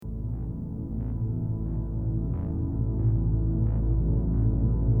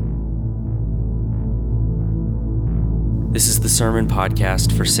This is the sermon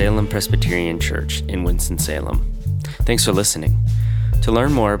podcast for Salem Presbyterian Church in Winston-Salem. Thanks for listening. To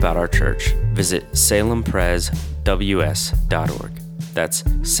learn more about our church, visit salempresws.org. That's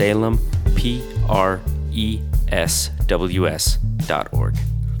salempresws.org.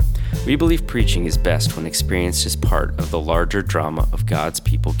 We believe preaching is best when experienced as part of the larger drama of God's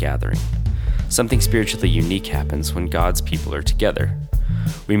people gathering. Something spiritually unique happens when God's people are together.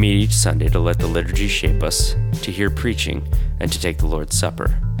 We meet each Sunday to let the liturgy shape us, to hear preaching, and to take the Lord's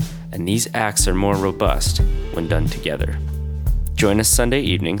Supper. And these acts are more robust when done together. Join us Sunday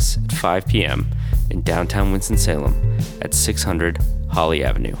evenings at 5 p.m. in downtown Winston-Salem at 600 Holly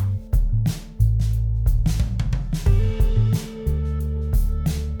Avenue.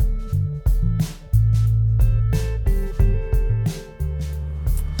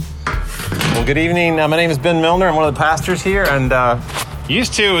 Well, good evening. My name is Ben Milner. I'm one of the pastors here, and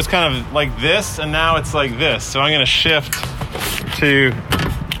used to it was kind of like this, and now it's like this. So I'm going to shift to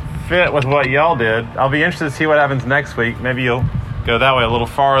fit with what y'all did. I'll be interested to see what happens next week. Maybe you'll go that way a little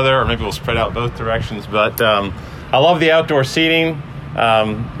farther, or maybe we'll spread out both directions. But I love the outdoor seating.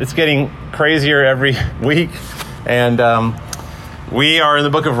 It's getting crazier every week, and we are in the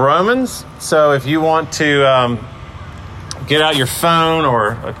book of Romans. So if you want to get out your phone,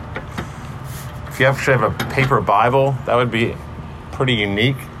 or if you actually have a paper Bible, that would be pretty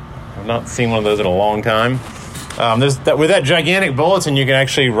unique. I've not seen one of those in a long time. With that gigantic bulletin, you can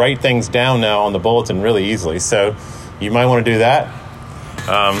actually write things down now on the bulletin really easily. So you might want to do that.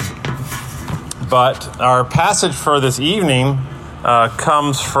 But our passage for this evening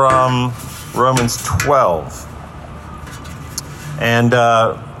comes from Romans 12. And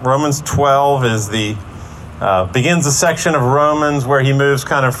Romans 12 is begins a section of Romans where he moves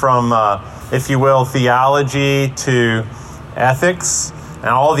kind of from, if you will, theology to ethics. And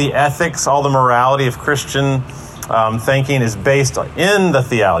all the ethics, all the morality of Christian thinking is based in the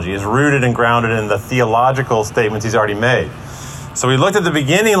theology, is rooted and grounded in the theological statements he's already made. So we looked at the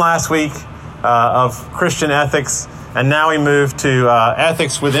beginning last week of Christian ethics, and now we move to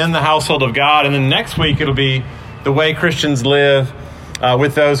ethics within the household of God. And then next week it'll be the way Christians live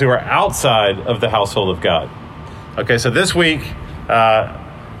with those who are outside of the household of God. Okay, so this week,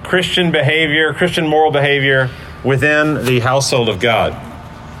 Christian behavior, Christian moral behavior within the household of God.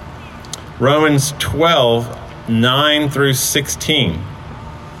 Romans 12, 9 through 16.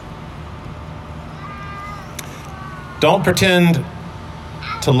 Don't pretend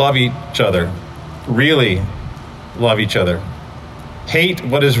to love each other. Really love each other. Hate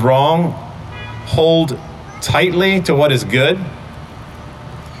what is wrong. Hold tightly to what is good.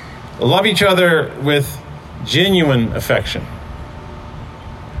 Love each other with genuine affection.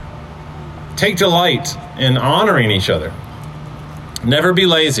 Take delight in honoring each other. Never be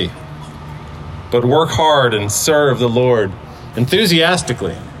lazy, but work hard and serve the Lord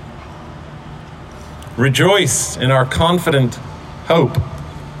enthusiastically. Rejoice in our confident hope.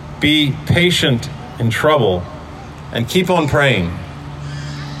 Be patient in trouble, and keep on praying.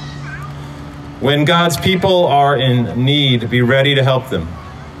 When God's people are in need, be ready to help them.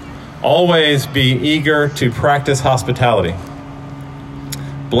 Always be eager to practice hospitality.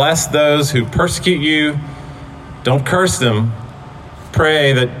 Bless those who persecute you. Don't curse them.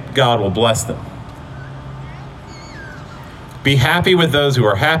 Pray that God will bless them. Be happy with those who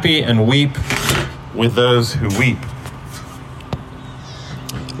are happy, and weep with those who weep.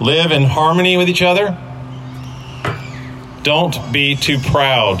 Live in harmony with each other. Don't be too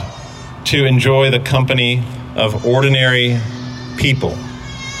proud to enjoy the company of ordinary people.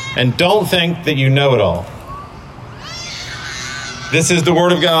 And don't think that you know it all. This is the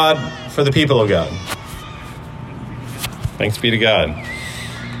word of God for the people of God. Thanks be to God.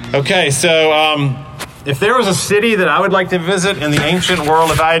 Okay, so if there was a city that I would like to visit in the ancient world,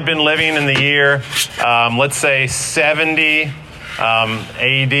 if I had been living in the year, let's say 70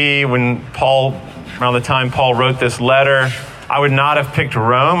 AD, around the time Paul wrote this letter, I would not have picked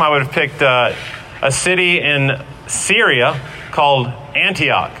Rome. I would have picked a city in Syria called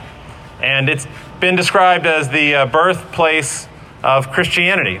Antioch. And it's been described as the birthplace of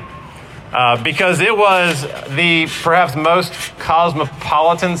Christianity because it was the perhaps most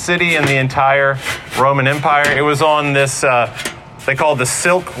cosmopolitan city in the entire Roman Empire. It was on this, they called the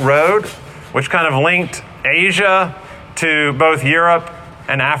Silk Road, which kind of linked Asia to both Europe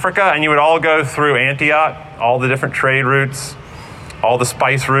and Africa, and you would all go through Antioch, all the different trade routes, all the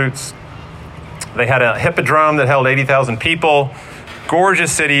spice routes. They had a hippodrome that held 80,000 people.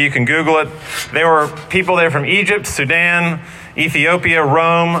 Gorgeous city, you can Google it. There were people there from Egypt, Sudan, Ethiopia,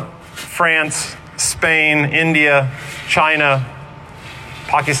 Rome, France, Spain, India, China,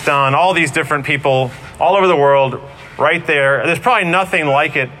 Pakistan, all these different people all over the world right there. There's probably nothing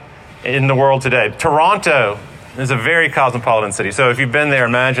like it in the world today. Toronto is a very cosmopolitan city. So if you've been there,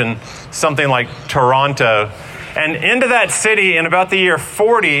 imagine something like Toronto. And into that city in about the year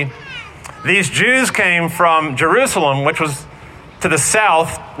 40, these Jews came from Jerusalem, which was to the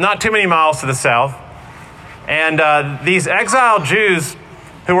south, not too many miles to the south. And these exiled Jews,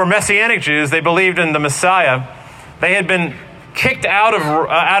 who were Messianic Jews, they believed in the Messiah. They had been kicked out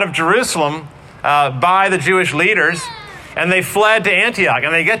of Jerusalem by the Jewish leaders, and they fled to Antioch.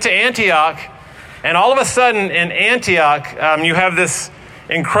 And they get to Antioch, and all of a sudden in Antioch, you have this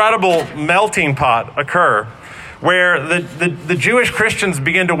incredible melting pot occur, where the Jewish Christians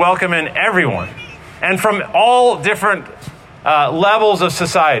begin to welcome in everyone, and from all different levels of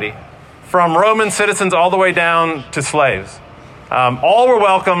society, from Roman citizens all the way down to slaves. All were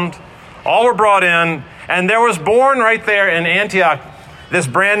welcomed, all were brought in, and there was born right there in Antioch this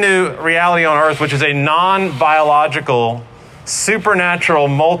brand new reality on earth, which is a non-biological, supernatural,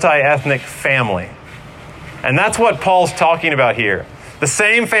 multi-ethnic family. And that's what Paul's talking about here. The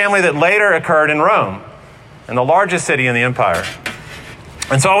same family that later occurred in Rome, in the largest city in the empire.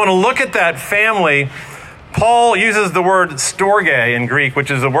 And so I want to look at that family. Paul uses the word storge in Greek, which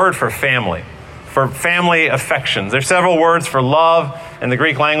is a word for family affections. There's several words for love in the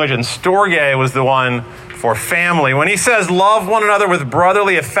Greek language, and storge was the one for family. When he says love one another with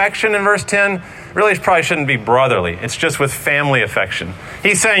brotherly affection in verse 10, really it probably shouldn't be brotherly. It's just with family affection.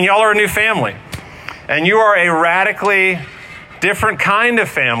 He's saying y'all are a new family, and you are a radically different kind of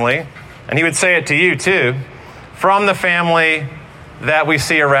family, and he would say it to you too, from the family that we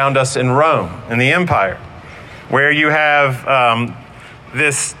see around us in Rome, in the empire, where you have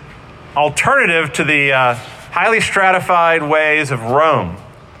this alternative to the highly stratified ways of Rome,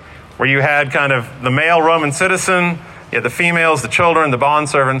 where you had kind of the male Roman citizen, you had the females, the children, the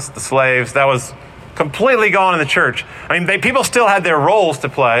bondservants, the slaves. That was completely gone in the church. I mean, people still had their roles to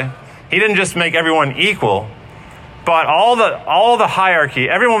play. He didn't just make everyone equal, but all the hierarchy,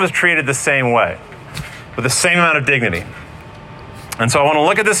 everyone was treated the same way, with the same amount of dignity. And so I want to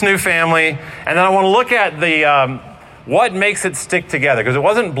look at this new family, and then I want to look at the what makes it stick together, because it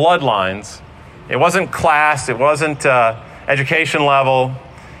wasn't bloodlines, it wasn't class, it wasn't education level,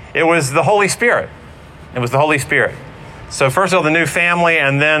 it was the Holy Spirit. It was the Holy Spirit. So first of all, the new family,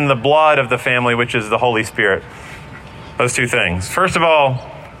 and then the blood of the family, which is the Holy Spirit. Those two things. First of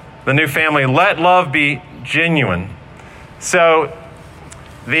all, the new family, let love be genuine. So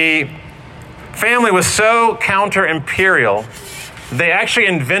the family was so counter-imperial, they actually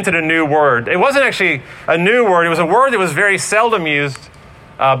invented a new word. It wasn't actually a new word. It was a word that was very seldom used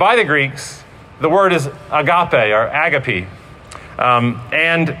by the Greeks. The word is agape or agape.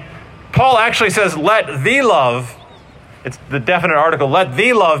 And Paul actually says, let the love, it's the definite article, let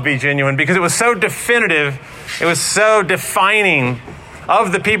the love be genuine, because it was so definitive, it was so defining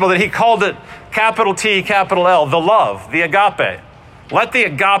of the people that he called it capital T, capital L, the love, the agape. Let the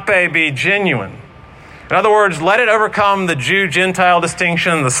agape be genuine. In other words, let it overcome the Jew-Gentile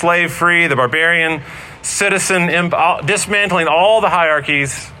distinction, the slave-free, the barbarian, citizen, dismantling all the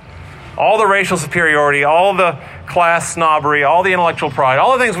hierarchies, all the racial superiority, all the class snobbery, all the intellectual pride,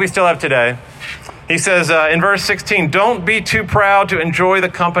 all the things we still have today. He says in verse 16, don't be too proud to enjoy the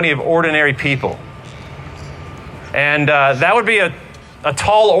company of ordinary people. And that would be a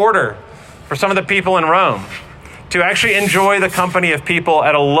tall order for some of the people in Rome, to actually enjoy the company of people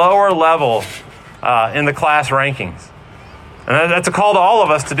at a lower level in the class rankings. And that's a call to all of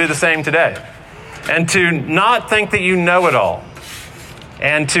us to do the same today. And to not think that you know it all.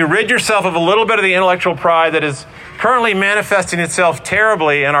 And to rid yourself of a little bit of the intellectual pride that is currently manifesting itself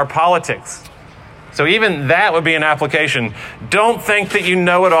terribly in our politics. So even that would be an application. Don't think that you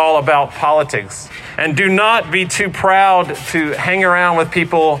know it all about politics. And do not be too proud to hang around with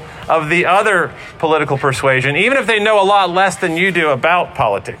people of the other political persuasion, even if they know a lot less than you do about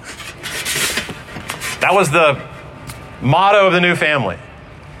politics. That was the motto of the new family.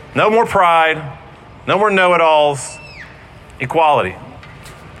 No more pride, no more know-it-alls, equality.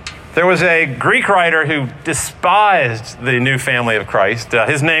 There was a Greek writer who despised the new family of Christ.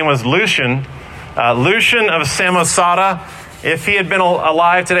 His name was Lucian. Lucian of Samosata. If he had been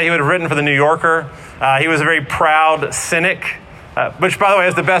alive today, he would have written for the New Yorker. He was a very proud cynic, which, by the way,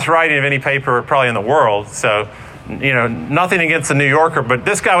 is the best writing of any paper probably in the world. So, nothing against the New Yorker, but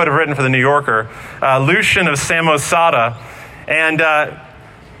this guy would have written for the New Yorker. Lucian of Samosata. And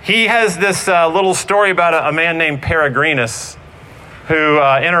he has this little story about a man named Peregrinus who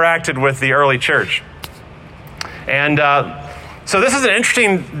interacted with the early church. And so this is an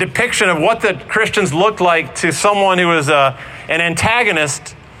interesting depiction of what the Christians looked like to someone who was an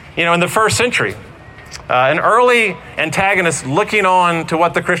antagonist, in the first century. an early antagonist looking on to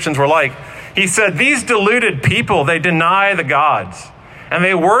what the Christians were like. He said, "These deluded people, they deny the gods, and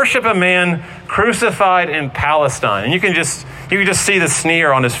they worship a man crucified in Palestine." And you can just see the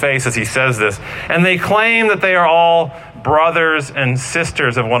sneer on his face as he says this. "And they claim that they are all brothers and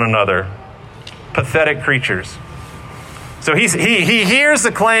sisters of one another. Pathetic creatures." So he hears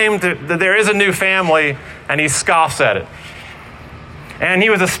the claim that there is a new family, and he scoffs at it. And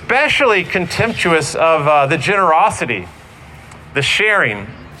he was especially contemptuous of the generosity, the sharing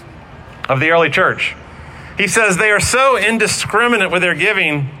of the early church. He says they are so indiscriminate with their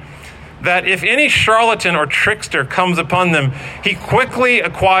giving that if any charlatan or trickster comes upon them, he quickly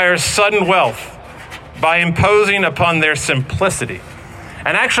acquires sudden wealth by imposing upon their simplicity.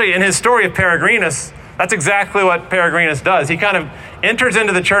 And actually, in his story of Peregrinus, that's exactly what Peregrinus does. He kind of enters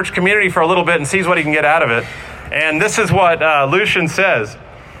into the church community for a little bit and sees what he can get out of it. And this is what Lucian says.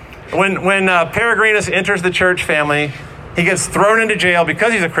 When Peregrinus enters the church family, he gets thrown into jail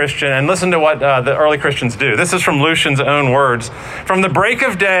because he's a Christian. And listen to what the early Christians do. This is from Lucian's own words. "From the break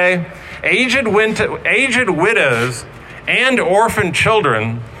of day, aged widows and orphan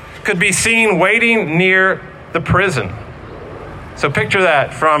children could be seen waiting near the prison." So picture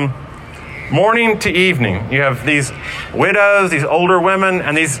that, from morning to evening. You have these widows, these older women,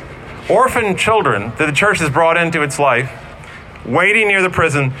 and these orphan children that the church has brought into its life, waiting near the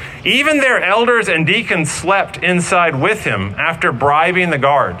prison. Even their elders and deacons slept inside with him after bribing the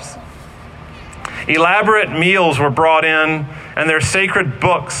guards. Elaborate meals were brought in, and their sacred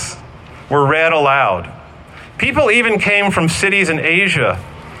books were read aloud. People even came from cities in Asia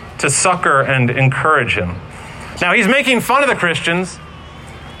to succor and encourage him. Now, he's making fun of the Christians,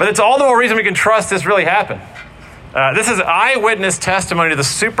 but it's all the more reason we can trust this really happened. This is eyewitness testimony to the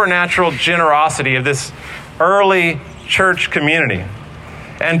supernatural generosity of this early church community.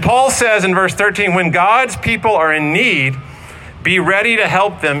 And Paul says in verse 13, "When God's people are in need, be ready to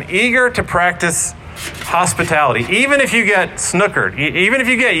help them, eager to practice hospitality." Even if you get snookered, even if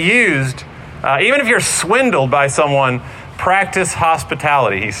you get used, even if you're swindled by someone, practice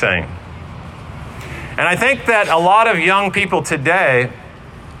hospitality, he's saying. And I think that a lot of young people today,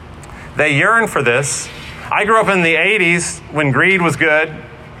 they yearn for this. I grew up in the 80s when greed was good,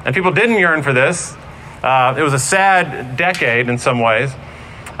 and people didn't yearn for this. It was a sad decade in some ways.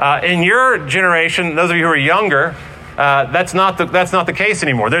 In your generation, those of you who are younger, that's not the case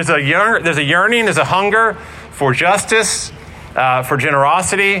anymore. There's a yearning, there's a hunger for justice, for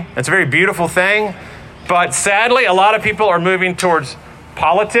generosity. It's a very beautiful thing. But sadly, a lot of people are moving towards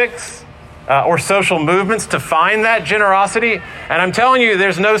politics or social movements to find that generosity. And I'm telling you,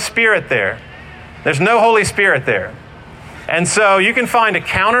 there's no spirit there. There's no Holy Spirit there. And so you can find a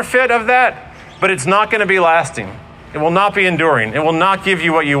counterfeit of that, but it's not going to be lasting. It will not be enduring. It will not give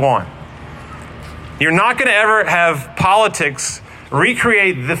you what you want. You're not going to ever have politics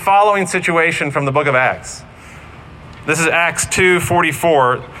recreate the following situation from the book of Acts. This is Acts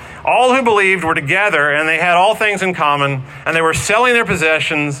 2:44. "All who believed were together, and they had all things in common, and they were selling their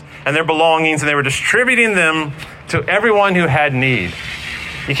possessions and their belongings, and they were distributing them to everyone who had need."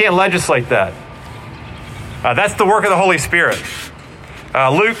 You can't legislate that. That's the work of the Holy Spirit.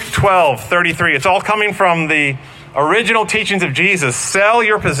 Luke 12:33. It's all coming from the original teachings of Jesus. "Sell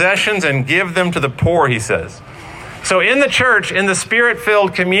your possessions and give them to the poor," he says. So in the church, in the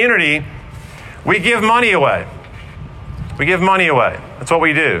Spirit-filled community, we give money away. We give money away. That's what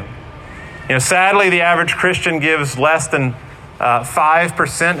we do. Sadly, the average Christian gives less than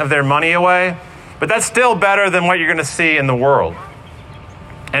 5% of their money away, but that's still better than what you're going to see in the world.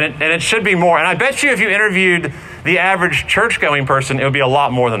 And it should be more. And I bet you if you interviewed the average church-going person, it would be a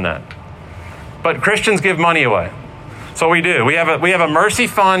lot more than that. But Christians give money away. That's what we do. We have a mercy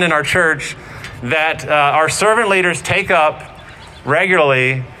fund in our church that our servant leaders take up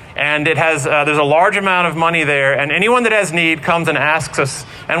regularly, and it has there's a large amount of money there. And anyone that has need comes and asks us,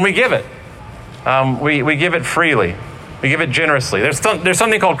 and we give it. We give it freely. We give it generously. There's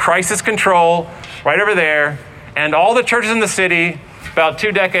something called crisis control right over there, and all the churches in the city, about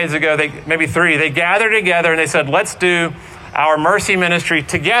 2 decades ago, maybe 3, they gathered together and they said, "Let's do our mercy ministry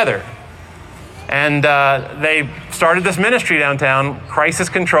together." And they started this ministry downtown, Crisis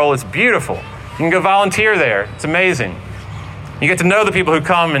Control. It's beautiful. You can go volunteer there. It's amazing. You get to know the people who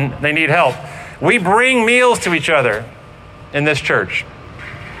come and they need help. We bring meals to each other in this church.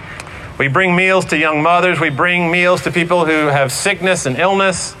 We bring meals to young mothers. We bring meals to people who have sickness and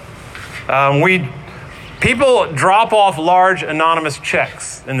illness. People drop off large anonymous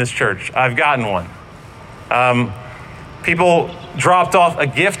checks in this church. I've gotten one. People dropped off a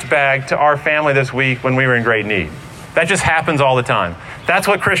gift bag to our family this week when we were in great need. That just happens all the time. That's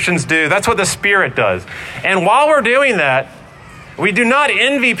what Christians do. That's what the Spirit does. And while we're doing that, we do not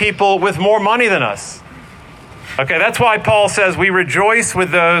envy people with more money than us. Okay, that's why Paul says we rejoice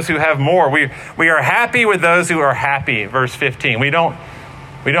with those who have more. We are happy with those who are happy, verse 15. We don't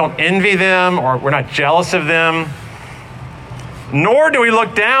envy them, or we're not jealous of them. Nor do we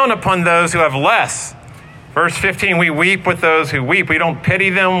look down upon those who have less. Verse 15, we weep with those who weep. We don't pity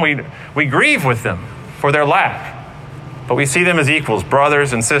them. We grieve with them for their lack. But we see them as equals,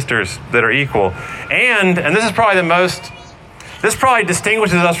 brothers and sisters that are equal. And this is probably this probably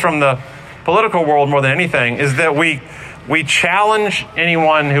distinguishes us from the political world more than anything, is that we challenge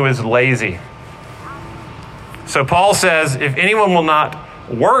anyone who is lazy. So Paul says, if anyone will not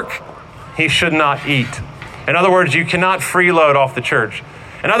work, he should not eat. In other words, you cannot freeload off the church.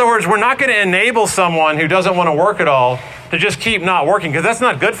 In other words, we're not going to enable someone who doesn't want to work at all to just keep not working, because that's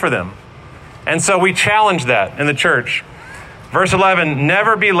not good for them. And so we challenge that in the church. Verse 11,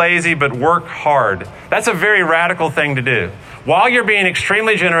 never be lazy, but work hard. That's a very radical thing to do. While you're being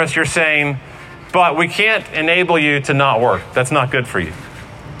extremely generous, you're saying, but we can't enable you to not work. That's not good for you.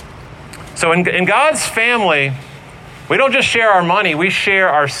 So in God's family, we don't just share our money, we share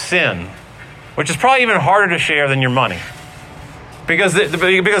our sin, which is probably even harder to share than your money. Because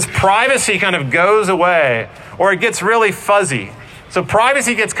privacy kind of goes away, or it gets really fuzzy. So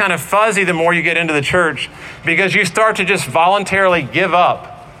privacy gets kind of fuzzy the more you get into the church, because you start to just voluntarily give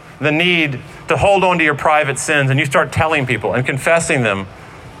up the need to hold on to your private sins, and you start telling people and confessing them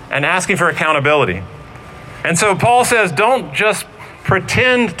and asking for accountability. And so Paul says, don't just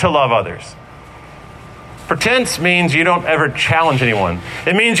pretend to love others. Pretense means you don't ever challenge anyone.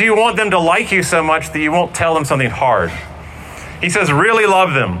 It means you want them to like you so much that you won't tell them something hard. He says, really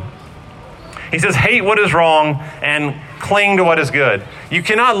love them. He says, hate what is wrong and cling to what is good. You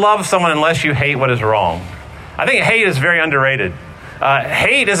cannot love someone unless you hate what is wrong. I think hate is very underrated.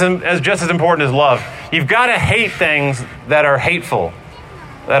 Hate is just as important as love. You've got to hate things that are hateful,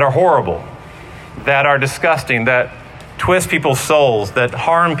 that are horrible, that are disgusting, that twist people's souls, that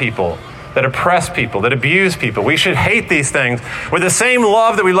harm people, that oppress people, that abuse people. We should hate these things. With the same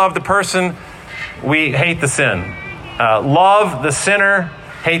love that we love the person, we hate the sin. Love the sinner,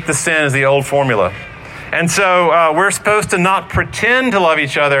 hate the sin is the old formula. And so we're supposed to not pretend to love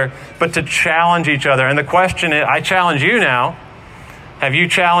each other, but to challenge each other. And the question is, I challenge you now. Have you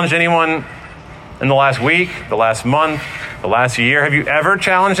challenged anyone in the last week, the last month, the last year? Have you ever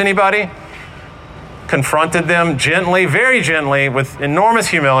challenged anybody? Confronted them gently, very gently, with enormous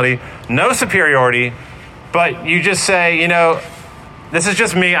humility, no superiority, but you just say, this is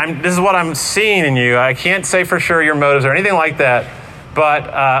just me. This is what I'm seeing in you. I can't say for sure your motives or anything like that, but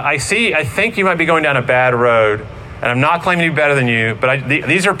I think you might be going down a bad road, and I'm not claiming to be better than you, but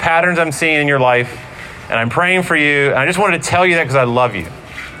these are patterns I'm seeing in your life, and I'm praying for you, and I just wanted to tell you that because I love you.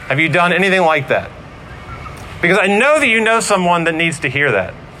 Have you done anything like that? Because I know that you know someone that needs to hear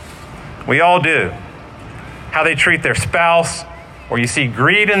that. We all do. How they treat their spouse, or you see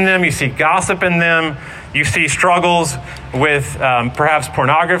greed in them, you see gossip in them, you see struggles with perhaps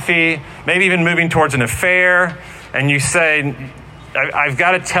pornography, maybe even moving towards an affair, and you say, I've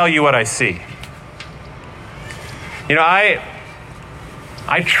got to tell you what I see. I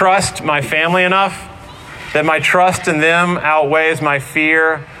trust my family enough that my trust in them outweighs my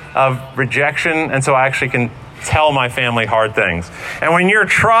fear of rejection, and so I actually can tell my family hard things. And when your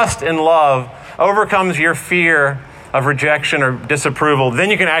trust and love overcomes your fear of rejection or disapproval, then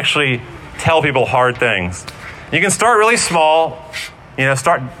you can actually tell people hard things. You can start really small.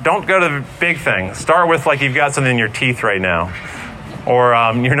 Don't go to the big things. Start with like you've got something in your teeth right now. Or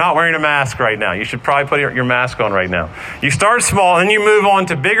you're not wearing a mask right now. You should probably put your mask on right now. You start small, and then you move on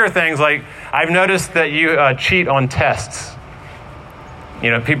to bigger things like, I've noticed that you cheat on tests.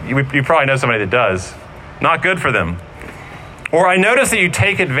 You probably know somebody that does. Not good for them. Or I notice that you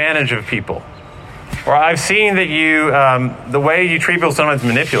take advantage of people. Or I've seen that you, the way you treat people sometimes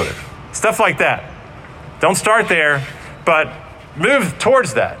manipulative. Stuff like that. Don't start there, but move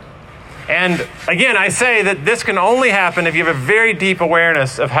towards that. And again, I say that this can only happen if you have a very deep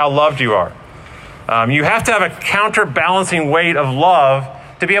awareness of how loved you are. You have to have a counterbalancing weight of love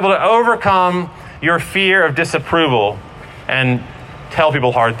to be able to overcome your fear of disapproval and tell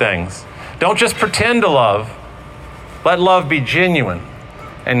people hard things. Don't just pretend to love. Let love be genuine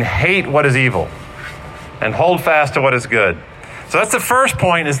and hate what is evil and hold fast to what is good. So that's the first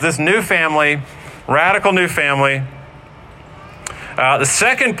point, is this new family, radical new family. The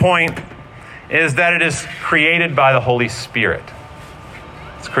second point is that it is created by the Holy Spirit.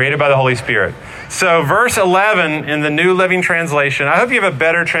 It's created by the Holy Spirit. So verse 11 in the New Living Translation, I hope you have a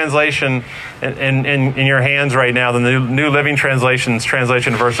better translation in your hands right now than the New Living Translation's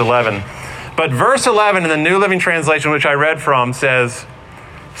translation, verse 11. But verse 11 in the New Living Translation, which I read from, says,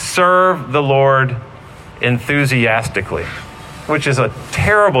 serve the Lord enthusiastically, which is a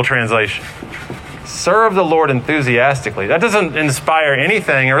terrible translation. Serve the Lord enthusiastically. That doesn't inspire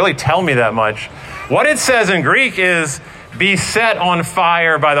anything or really tell me that much. What it says in Greek is, be set on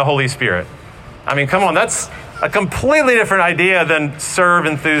fire by the Holy Spirit. I mean, come on, that's a completely different idea than serve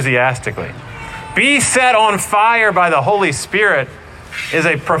enthusiastically. Be set on fire by the Holy Spirit is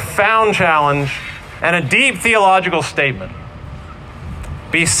a profound challenge and a deep theological statement.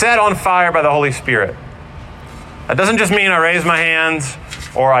 Be set on fire by the Holy Spirit. That doesn't just mean I raise my hands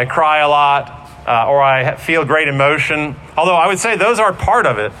or I cry a lot or I feel great emotion, although I would say those are part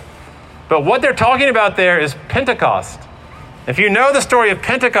of it. But what they're talking about there is Pentecost. If you know the story of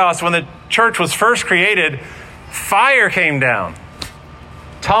Pentecost, when the church was first created, fire came down.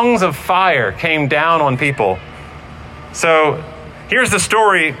 Tongues of fire came down on people. So here's the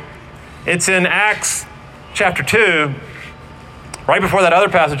story. It's in Acts chapter 2, right before that other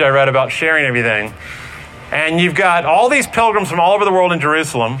passage I read about sharing everything. And you've got all these pilgrims from all over the world in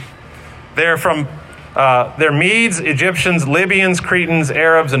Jerusalem. They're Medes, Egyptians, Libyans, Cretans,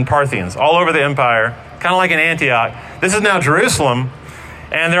 Arabs, and Parthians, all over the empire, kind of like in Antioch. This is now Jerusalem,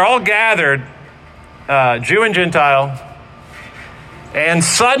 and they're all gathered, Jew and Gentile, and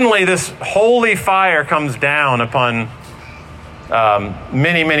suddenly this holy fire comes down upon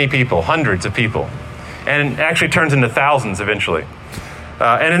many, many people, hundreds of people, and actually turns into thousands eventually.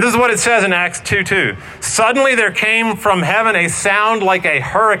 And this is what it says in Acts 2:2. Suddenly there came from heaven a sound like a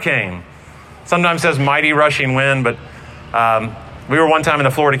hurricane. Sometimes says mighty rushing wind, but we were one time in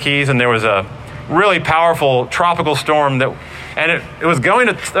the Florida Keys, and there was a really powerful tropical storm and it was going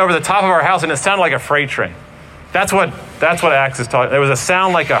over the top of our house, and it sounded like a freight train. That's what Acts is talking. There was a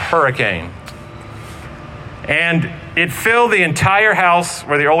sound like a hurricane, and it filled the entire house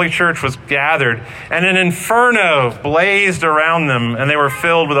where the early church was gathered, and an inferno blazed around them, and they were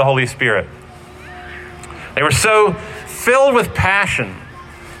filled with the Holy Spirit. They were so filled with passion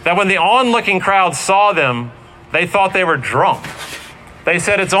that when the onlooking crowd saw them, they thought they were drunk. They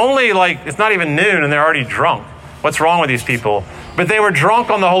said, it's not even noon and they're already drunk. What's wrong with these people? But they were drunk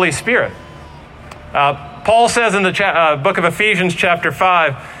on the Holy Spirit. Paul says in the book of Ephesians chapter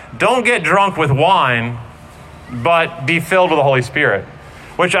 5, don't get drunk with wine, but be filled with the Holy Spirit.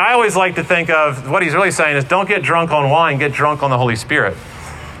 Which I always like to think of, what he's really saying is don't get drunk on wine, get drunk on the Holy Spirit.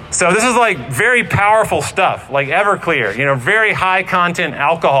 So this is like very powerful stuff, like Everclear, very high content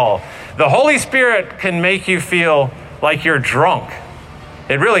alcohol. The Holy Spirit can make you feel like you're drunk.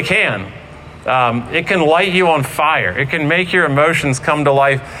 It really can. It can light you on fire. It can make your emotions come to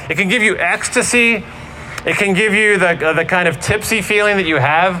life. It can give you ecstasy. It can give you the kind of tipsy feeling that you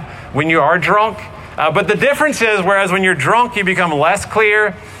have when you are drunk. But the difference is, whereas when you're drunk, you become less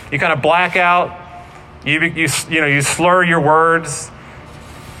clear. You kind of black out. You slur your words.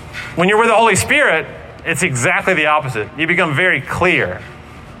 When you're with the Holy Spirit, it's exactly the opposite. You become very clear.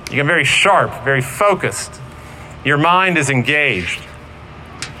 You become very sharp, very focused. Your mind is engaged.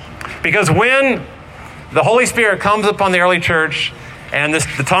 Because when the Holy Spirit comes upon the early church and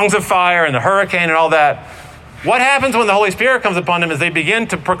the tongues of fire and the hurricane and all that, what happens when the Holy Spirit comes upon them is they begin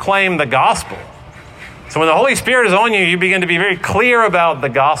to proclaim the gospel. So when the Holy Spirit is on you, you begin to be very clear about the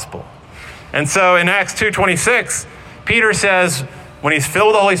gospel. And so in Acts 2:26, Peter says, when he's filled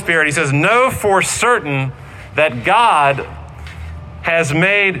with the Holy Spirit, he says, know for certain that God has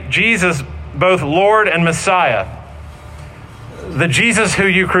made Jesus both Lord and Messiah, the Jesus who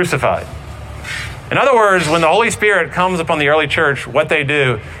you crucified. In other words, when the Holy Spirit comes upon the early church, what they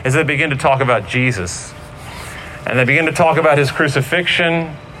do is they begin to talk about Jesus. And they begin to talk about his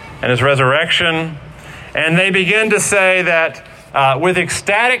crucifixion and his resurrection. And they begin to say that with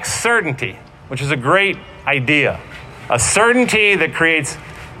ecstatic certainty, which is a great idea, a certainty that creates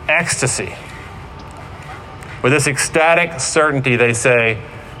ecstasy. With this ecstatic certainty, they say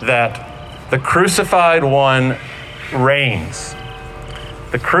that the crucified one reigns.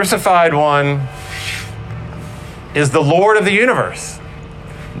 The crucified one is the Lord of the universe.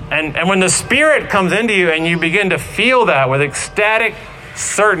 And when the Spirit comes into you and you begin to feel that with ecstatic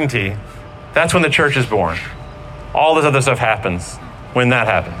certainty, that's when the church is born. All this other stuff happens when that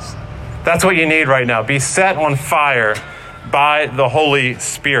happens. That's what you need right now. Be set on fire by the Holy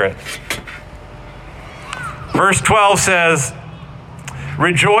Spirit. Verse 12 says,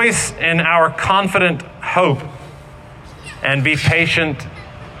 rejoice in our confident hope and be patient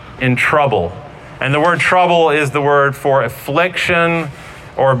in trouble. And the word trouble is the word for affliction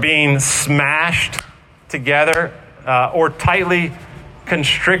or being smashed together or tightly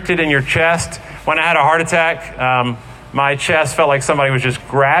constricted in your chest. When I had a heart attack, my chest felt like somebody was just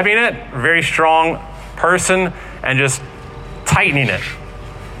grabbing it, a very strong person, and just tightening it.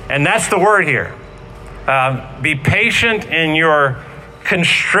 And that's the word here. Be patient in your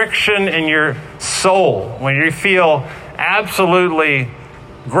constriction in your soul when you feel absolutely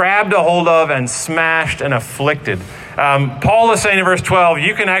grabbed a hold of and smashed and afflicted. Paul is saying in verse 12,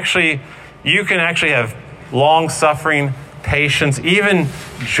 you can actually have long-suffering, patience, even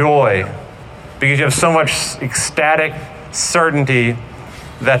joy, because you have so much ecstatic certainty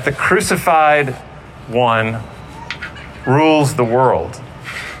that the crucified one rules the world.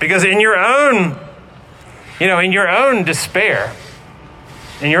 Because in your own despair,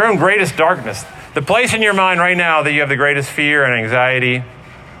 in your own greatest darkness, the place in your mind right now that you have the greatest fear and anxiety,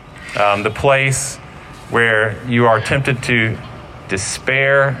 the place where you are tempted to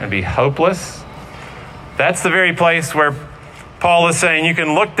despair and be hopeless, that's the very place where Paul is saying you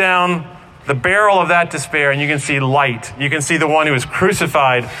can look down the barrel of that despair and you can see light. You can see the one who was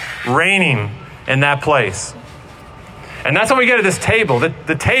crucified reigning in that place. And that's what we get at this table.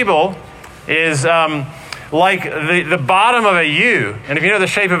 The table is like the bottom of a U. And if you know the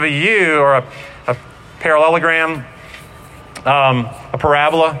shape of a U or a parallelogram, a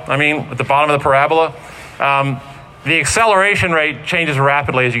parabola, at the bottom of the parabola, the acceleration rate changes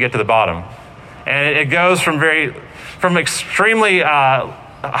rapidly as you get to the bottom. And it goes from extremely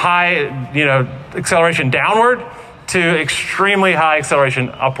high, acceleration downward to extremely high acceleration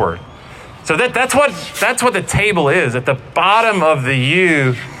upward. So that's what the table is. At the bottom of the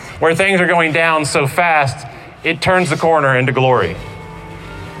U, where things are going down so fast, it turns the corner into glory.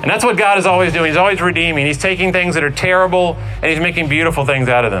 And that's what God is always doing. He's always redeeming. He's taking things that are terrible and he's making beautiful things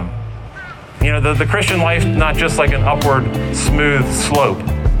out of them. The Christian life is not just like an upward, smooth slope.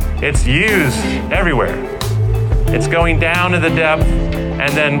 It's U's everywhere. It's going down to the depth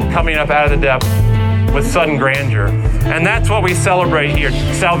and then coming up out of the depth with sudden grandeur. And that's what we celebrate here.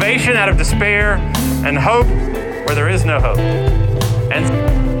 Salvation out of despair and hope where there is no hope. And